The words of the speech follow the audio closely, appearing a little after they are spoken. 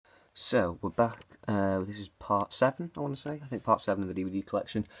So, we're back. This is part 7, I want to say. I think part 7 of the DVD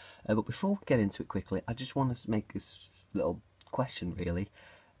collection. But before we get into it quickly, I just want to make this little question, really.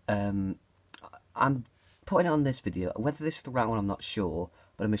 I'm putting it on this video. Whether this is the right one, I'm not sure.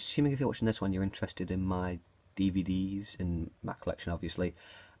 But I'm assuming if you're watching this one, you're interested in my DVDs and my collection, obviously.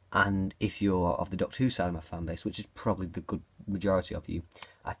 And if you're of the Doctor Who side of my fan base, which is probably the good majority of you,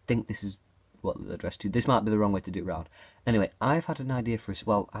 I think this is what they're addressed to. This might be the wrong way to do it round. Anyway, I've had an idea for...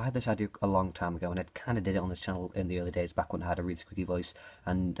 Well, I had this idea a long time ago, and I kind of did it on this channel in the early days, back when I had a really squeaky voice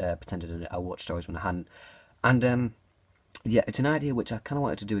and pretended I watched stories when I hadn't. And, yeah, it's an idea which I kind of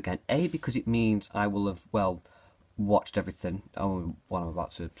wanted to do again. A, because it means I will have, well, watched everything, what I'm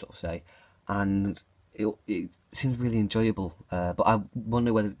about to sort of say, and it seems really enjoyable, but I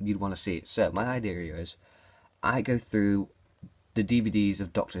wonder whether you'd want to see it. So, my idea here is, I go through the DVDs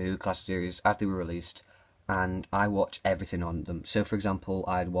of Doctor Who classic series as they were released, and I watch everything on them. So, for example,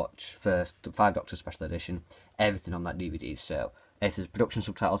 I'd watch first the 5 Doctor Special Edition, everything on that DVD. So, if there's production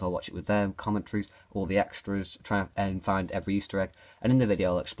subtitles, I'll watch it with them, commentaries, all the extras, try and find every Easter egg. And in the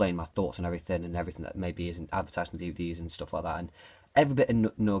video, I'll explain my thoughts on everything and everything that maybe isn't advertised in DVDs and stuff like that. And every bit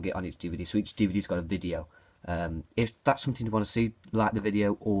of nugget on each DVD. So each DVD's got a video. If that's something you want to see, like the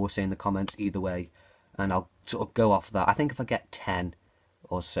video or say in the comments, either way. And I'll sort of go off that. I think if I get 10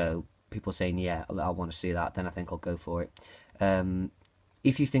 or so people saying, yeah, I want to see that, then I think I'll go for it.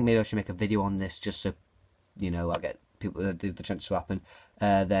 If you think maybe I should make a video on this just so, you know, I get people the chance to happen,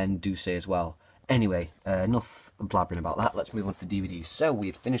 then do say as well. Anyway, enough blabbering about that. Let's move on to the DVDs. So we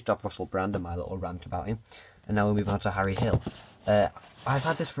had finished off Russell Brand and my little rant about him, and now we'll move on to Harry Hill. I've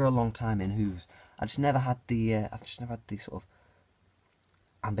had this for a long time in Who's. I've just never had the sort of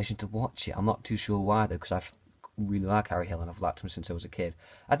ambition to watch it. I'm not too sure why though, because I really like Harry Hill and I've liked him since I was a kid.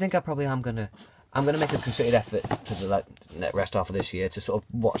 I think I probably am gonna make a concerted effort for the rest half of this year to sort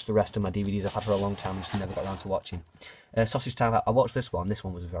of watch the rest of my DVDs I've had for a long time and just never got around to watching. Sausage Time, I watched this one. This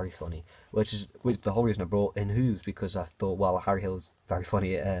one was very funny, which is the whole reason I brought in Who's, because I thought, well, Harry Hill is very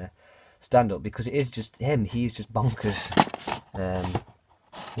funny at stand-up, because it is just him. He's just bonkers.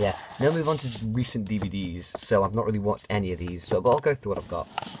 Yeah, now move on to recent DVDs. So I've not really watched any of these, but I'll go through what I've got.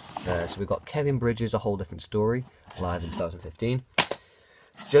 So we've got Kevin Bridges, A Whole Different Story, live in 2015.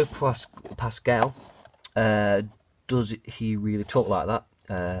 Joe Pascal, Does He Really Talk Like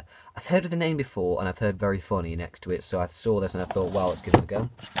That? I've heard of the name before, and I've heard very funny next to it, so I saw this and I thought, well, let's give it a go.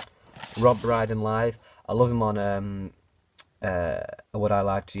 Rob Brydon live. I love him on Would I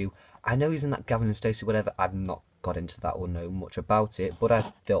Lie to You. I know he's in that Gavin and Stacey whatever. I've not got into that or know much about it, but I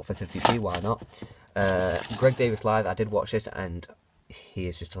dealt for 50p, why not? Greg Davies live, I did watch this and he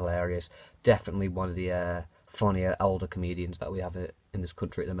is just hilarious. Definitely one of the funnier older comedians that we have in this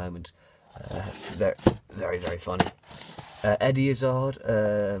country at the moment. Very, very, very funny. Eddie Izzard,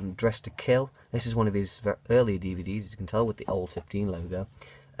 Dressed to Kill. This is one of his earlier DVDs, as you can tell, with the old 15 logo.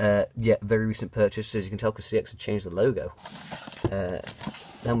 Yeah, very recent purchase, as you can tell, because CX had changed the logo.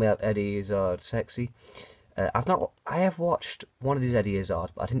 Then we have Eddie Izzard Sexy. I have watched one of these Eddie Izzards,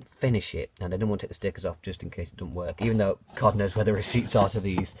 but I didn't finish it, and I didn't want to take the stickers off just in case it doesn't work, even though God knows where the receipts are to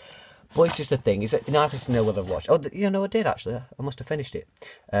these. But it's just a thing. It's nice to know what I've watched. Oh, you know, I did actually. I must have finished it.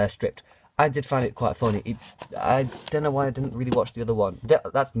 Stripped. I did find it quite funny. I don't know why I didn't really watch the other one.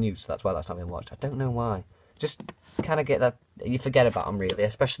 That's new, so that's why that's not been watched. I don't know why. Just kind of get that, you forget about them really,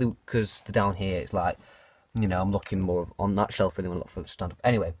 especially because they're down here. It's like, you know, I'm looking more on that shelf really when I look for stand-up.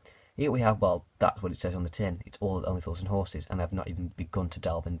 Anyway, here we have, well, that's what it says on the tin. It's all Only Fools and Horses, and I've not even begun to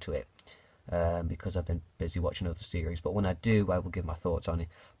delve into it because I've been busy watching other series. But when I do, I will give my thoughts on it.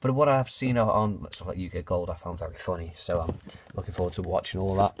 But what I've seen on stuff like UK Gold, I found very funny, so I'm looking forward to watching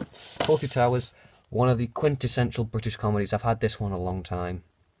all that. Fawlty Towers, one of the quintessential British comedies. I've had this one a long time.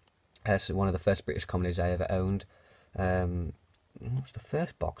 So one of the first British comedies I ever owned. What's the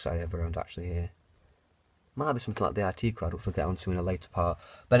first box I ever owned actually here? Might be something like the IT Crowd, which we'll get onto in a later part.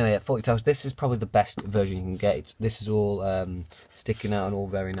 But anyway, at Fawlty Towers, this is probably the best version you can get. This is all sticking out and all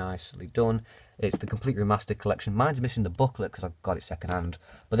very nicely done. It's the complete remastered collection. Mine's missing the booklet because I got it second hand.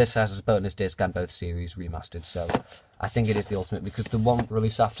 But this has a bonus disc and both series remastered. So I think it is the ultimate, because the one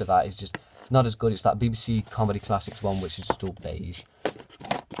release after that is just not as good. It's that BBC Comedy Classics one, which is just all beige.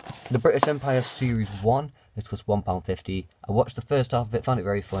 The British Empire Series 1, this costs £1.50. I watched the first half of it, found it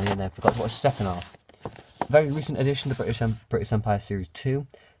very funny, and then forgot to watch the second half. Very recent edition, the British Empire Series 2.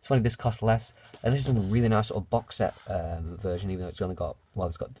 It's funny, this costs less. And this is a really nice sort of box set version, even though it's only got, well,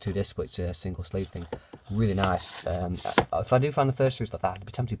 it's got the 2 discs, but it's a single sleeve thing. Really nice. If I do find the first series like that, I'd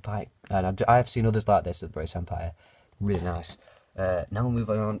be tempted to buy it. And I have seen others like this at the British Empire. Really nice. Now we'll move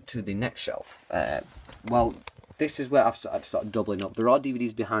on to the next shelf. Well, this is where I've started doubling up. There are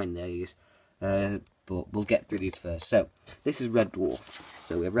DVDs behind these, but we'll get through these first. So, this is Red Dwarf.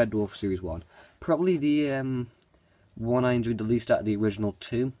 So, we have Red Dwarf Series 1. Probably the one I enjoyed the least out of the original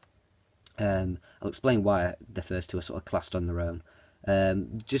two. I'll explain why the first two are sort of classed on their own.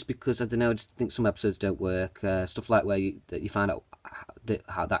 Just because, I don't know, I just think some episodes don't work. Stuff like where you find out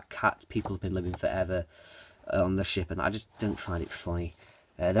how that cat people have been living forever on the ship, and I just don't find it funny.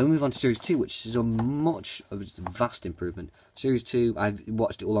 Then we move on to Series 2, which is a vast improvement. Series 2, I've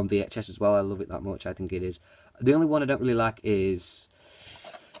watched it all on VHS as well. I love it that much. I think it is. The only one I don't really like is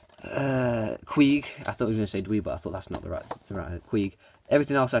Queeg. I thought I was going to say Dwee, but I thought that's not the right Queeg.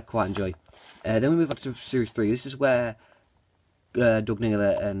 Everything else I quite enjoy. Then we move on to Series 3. This is where Doug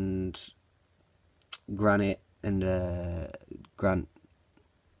Naylor and Grant... I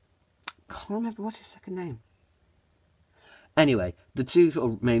can't remember, what's his second name? Anyway, the two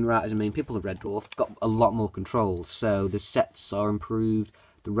sort of main writers and main people of Red Dwarf got a lot more control, so the sets are improved,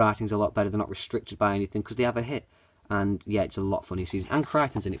 the writing's a lot better, they're not restricted by anything, because they have a hit. And yeah, it's a lot funny season. And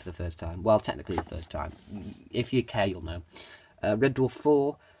Crichton's in it for the first time. Well, technically the first time. If you care, you'll know. Red Dwarf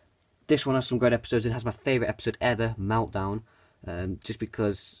 4, this one has some great episodes. It has my favourite episode ever, Meltdown, just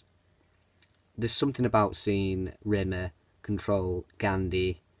because there's something about seeing Rimmer, Control,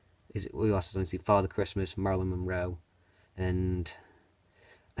 Gandhi, who else is on Father Christmas, Marilyn Monroe, and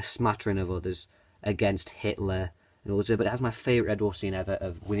a smattering of others against Hitler and all this, but it has my favourite Red Dwarf scene ever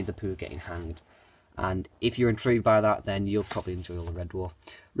of Winnie the Pooh getting hanged. And if you're intrigued by that, then you'll probably enjoy all the Red Dwarf.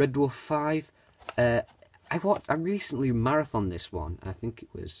 Red Dwarf 5, I recently marathoned this one. I think it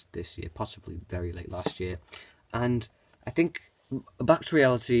was this year, possibly very late last year. And I think Back to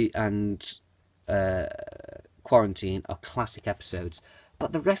Reality and Quarantine are classic episodes.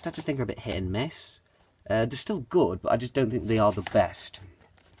 But the rest I just think are a bit hit and miss. They're still good, but I just don't think they are the best.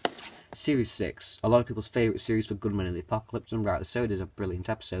 Series 6, a lot of people's favourite series for Gunman and the Apocalypse, and rightly so, it is a brilliant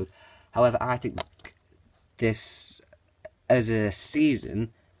episode. However, I think this, as a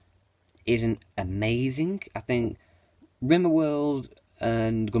season, isn't amazing. I think Rimmerworld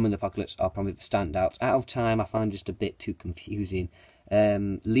and Gunman and the Apocalypse are probably the standouts. Out of Time, I find just a bit too confusing.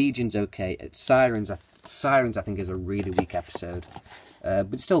 Legion's okay. Sirens, I think, is a really weak episode.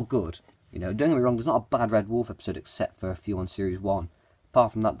 But it's still good. You know, don't get me wrong, there's not a bad Red Dwarf episode except for a few on Series 1.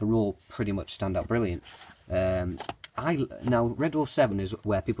 Apart from that, they're all pretty much stand out brilliant. Now, Red Dwarf 7 is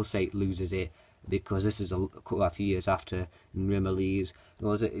where people say it loses it, because this is quite a few years after Rimmer leaves.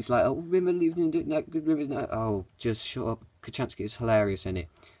 It's like, oh, Rimmer leaves, oh, just shut up. Kochanski is hilarious in it.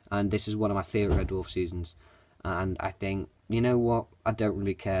 And this is one of my favourite Red Dwarf seasons. And I think, you know what, I don't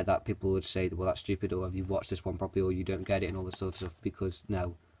really care that people would say, well, that's stupid, or have you watched this one properly, or you don't get it, and all this sort of stuff, because,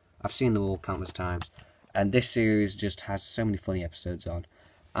 no, I've seen them all countless times. And this series just has so many funny episodes on.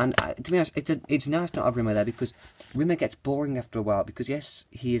 And to be honest, it's nice not to have Rimmer there, because Rimmer gets boring after a while, because yes,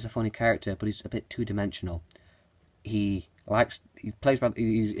 he is a funny character, but he's a bit two-dimensional. He is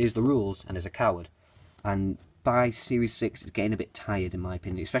the rules, and is a coward. And by Series 6, it's getting a bit tired, in my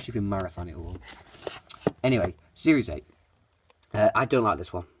opinion, especially if you marathon it all. Anyway, Series 8. I don't like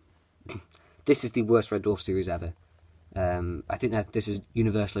this one. This is the worst Red Dwarf series ever. I think that this is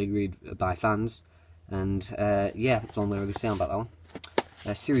universally agreed by fans. And yeah, that's all I'm going to really say about that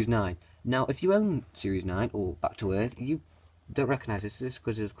one. Series 9. Now, if you own Series 9, or Back to Earth, you don't recognise this. This is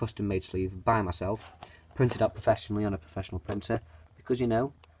because it's a custom-made sleeve by myself, printed out professionally on a professional printer, because, you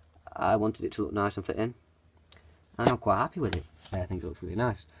know, I wanted it to look nice and fit in. And I'm quite happy with it. I think it looks really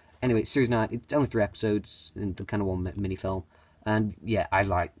nice. Anyway, Series 9, it's only 3 episodes, and kind of one mini-film. And yeah, I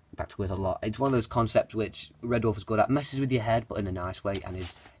like Back to Earth a lot. It's one of those concepts which Red Dwarf is good at. Messes with your head, but in a nice way, and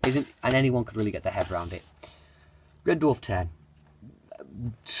and anyone could really get their head around it. Red Dwarf 10.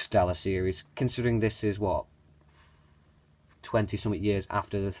 Stellar series. Considering this is, what, 20-something years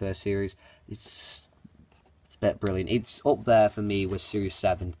after the first series, it's a bit brilliant. It's up there for me with Series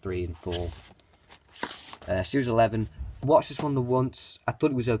 7, 3 and 4. Series 11. Watched this one once. I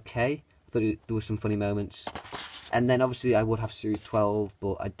thought it was okay. I thought there were some funny moments. And then obviously I would have Series 12,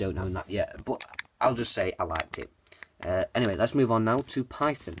 but I don't know that yet. But I'll just say I liked it. Anyway, let's move on now to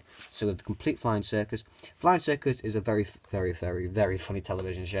Python. So we have the Complete Flying Circus. Flying Circus is a very, very, very, very funny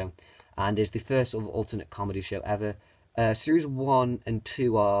television show. And is the first sort of alternate comedy show ever. Series 1 and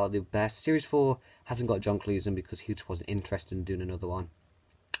 2 are the best. Series 4 hasn't got John Cleese because he just wasn't interested in doing another one.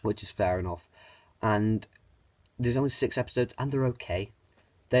 Which is fair enough. And there's only 6 episodes, and they're okay.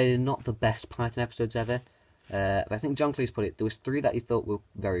 They're not the best Python episodes ever. But I think John Cleese put it, there was 3 that he thought were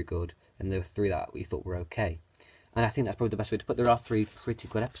very good, and there were 3 that he thought were okay. And I think that's probably the best way to put it. There are 3 pretty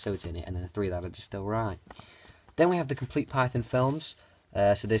good episodes in it, and then 3 that are just alright. Then we have the Complete Python films.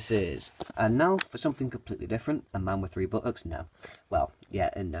 So this is, and now for something completely different, A Man with Three Buttocks. No, well, yeah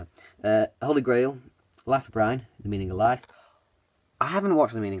and no. Holy Grail, Life of Brian, The Meaning of Life. I haven't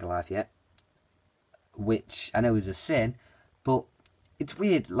watched The Meaning of Life yet, which I know is a sin, but it's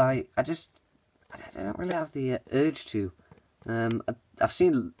weird. Like I don't really have the urge to. I've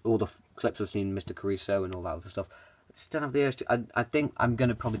seen all the clips. I've seen Mr. Caruso and all that other stuff. I just don't have the urge to. I think I'm going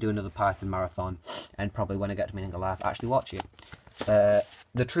to probably do another Python marathon, and probably when I get to Meaning of Life, actually watch it.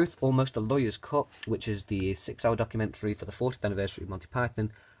 The Truth, Almost a Lawyer's Cut, which is the 6-hour documentary for the 40th anniversary of Monty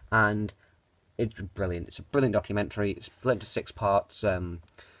Python, and it's brilliant. It's a brilliant documentary. It's split into 6 parts, and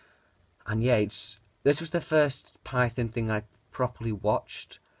yeah, this was the first Python thing I properly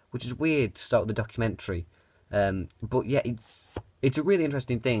watched, which is weird to start with the documentary. But yeah, it's a really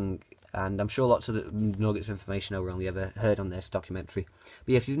interesting thing, and I'm sure lots of the nuggets of information I've only ever heard on this documentary.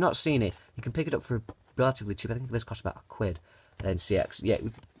 But yeah, if you've not seen it, you can pick it up for relatively cheap. I think this costs about £1 in CX. Yeah,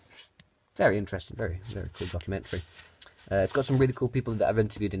 very interesting, very cool documentary. It's got some really cool people that I've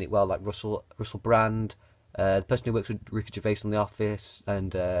interviewed in it. Well, like Russell Brand, the person who works with Ricky Gervais on The Office,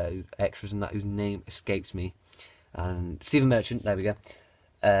 and extras and that whose name escapes me, and Stephen Merchant. There we go.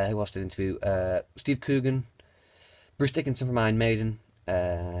 Who else did I interview? Steve Coogan, Bruce Dickinson from Iron Maiden,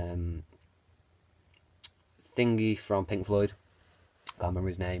 Thingy from Pink Floyd. Can't remember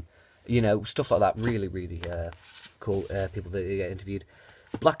his name. You know, stuff like that. Really cool people that get interviewed.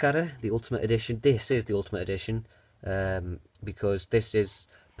 Blackadder, the Ultimate Edition. This is the Ultimate Edition, because this is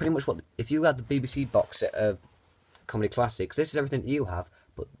pretty much what, if you had the BBC box set of comedy classics, this is everything you have,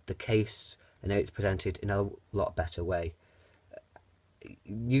 but the case and how it's presented in a lot better way.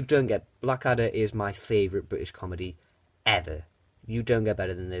 You don't get, Blackadder is my favourite British comedy ever. You don't get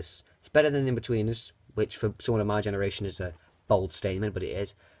better than this. It's better than In-Betweeners, which for someone of my generation is a bold statement, but it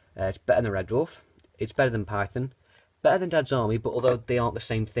is. It's better than Red Dwarf. It's better than Python. Better than Dad's Army, but although they aren't the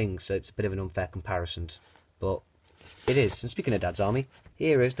same thing, so it's a bit of an unfair comparison. But it is. And speaking of Dad's Army,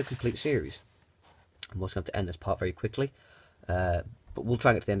 here is the complete series. I'm also going to have to end this part very quickly, but we'll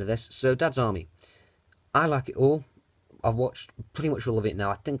try and get to the end of this. So, Dad's Army. I like it all. I've watched pretty much all of it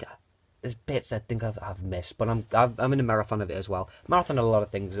now. I think there's bits I think I've missed, but I'm in a marathon of it as well. Marathon a lot of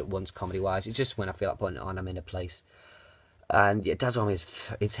things at once, comedy-wise. It's just when I feel like putting it on, I'm in a place. And yeah, Dad's Army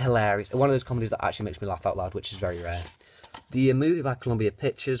it's hilarious. One of those comedies that actually makes me laugh out loud, which is very rare. The movie by Columbia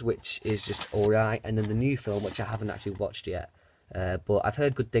Pictures, which is just alright, and then the new film, which I haven't actually watched yet, but I've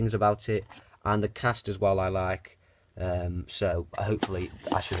heard good things about it, and the cast as well I like, so hopefully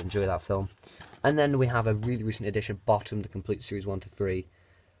I should enjoy that film. And then we have a really recent edition, Bottom, the complete series 1 to 3.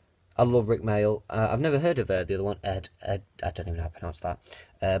 I love Rick Mayall. I've never heard of the other one, Ed. I don't even know how to pronounce that.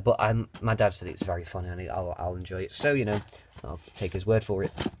 But my dad said it's very funny, and I'll enjoy it. So, you know, I'll take his word for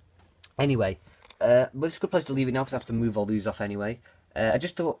it. Anyway, but it's a good place to leave it now, because I have to move all these off anyway. I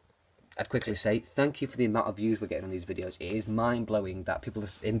just thought I'd quickly say thank you for the amount of views we're getting on these videos. It is mind-blowing that people are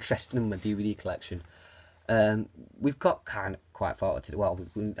interested in my DVD collection. We've got kind of quite far to, well,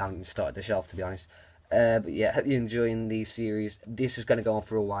 we haven't even started the shelf, to be honest. But yeah, hope you're enjoying these series. This is going to go on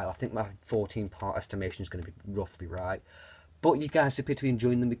for a while. I think my 14-part estimation is going to be roughly right. But you guys appear to be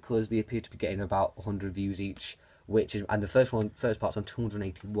enjoying them, because they appear to be getting about 100 views each, which is, and the first part's on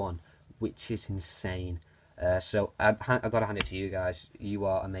 281, which is insane. So I've got to hand it to you guys. You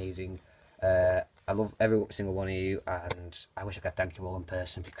are amazing. I love every single one of you, and I wish I could thank you all in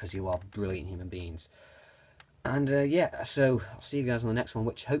person, because you are brilliant human beings. And yeah, so I'll see you guys on the next one,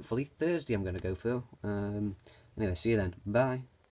 which hopefully Thursday I'm going to go for. Anyway, see you then. Bye.